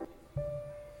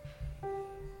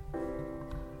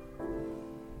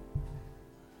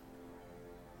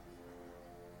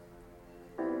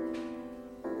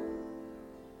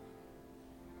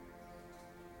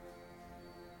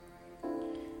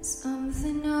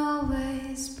Something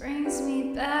always brings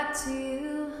me back to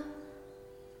you.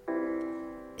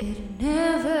 It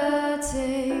never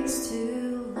takes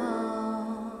too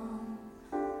long.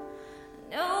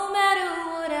 No matter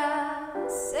what I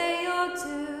say or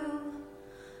do,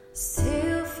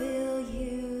 still feel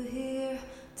you here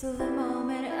till the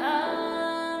moment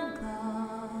I'm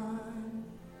gone.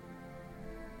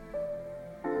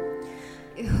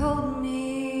 You hold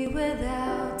me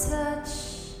without touch.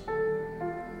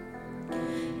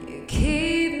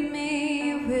 Keep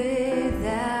me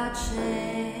without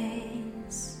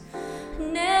chains.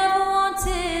 Never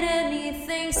wanted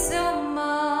anything so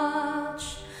much,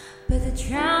 but to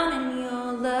drown in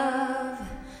your love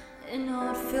and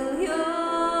not feel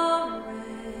your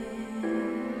rain.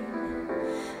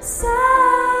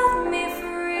 Set me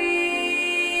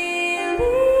free,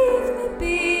 leave me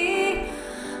be.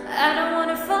 I don't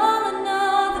wanna fall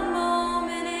another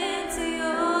moment into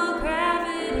your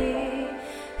gravity.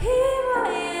 Here I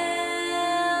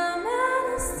am, and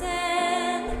I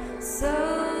stand so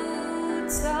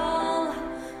tall,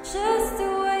 just the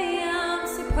way I'm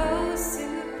supposed to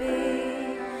be.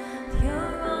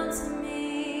 You're onto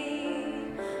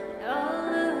me, and all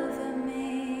over me.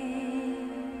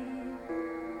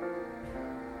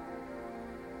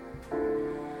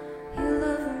 You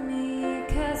love me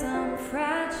 'cause I'm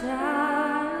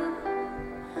fragile,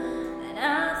 and I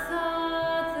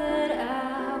thought that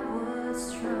I was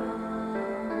strong.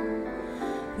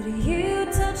 But you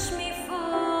touched me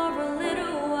for a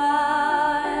little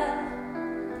while,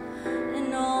 and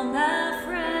all my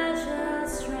fragile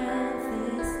strength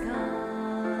is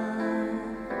gone.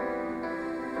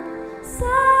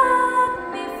 Set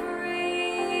me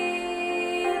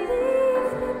free,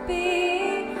 leave me be.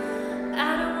 I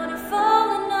don't wanna fall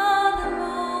another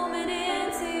moment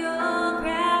into your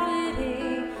gravity.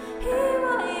 Here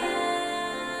I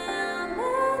am,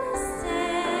 and I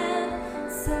stand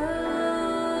so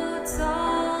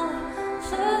tall,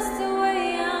 just the way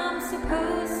I'm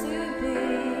supposed to be.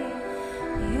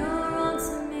 You're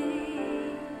onto me,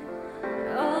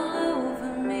 all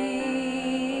over me.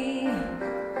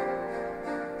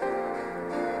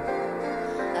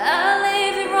 I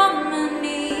leave you on my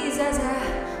knees as I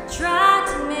try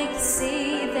to make you see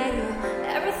that you're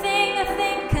everything I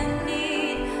think I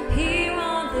need here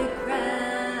on the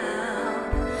ground.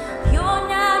 You're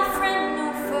not a friend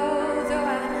nor foe, though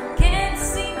I can't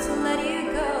seem to let you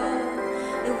go.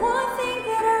 The one thing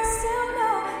that I still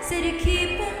know is that you're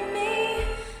keeping me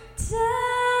down.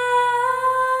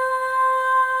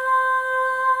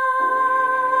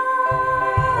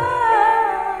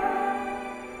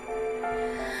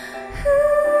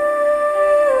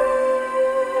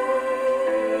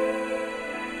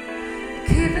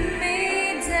 Keeping me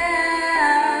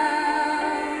down.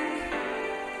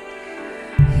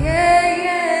 Yeah,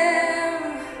 yeah.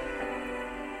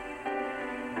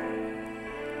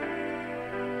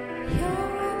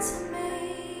 You're onto me,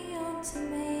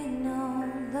 and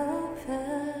all over.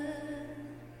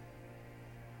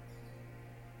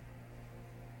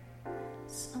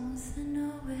 Something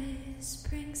always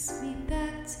brings me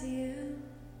back to you.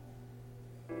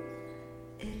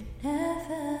 It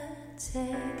never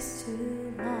takes too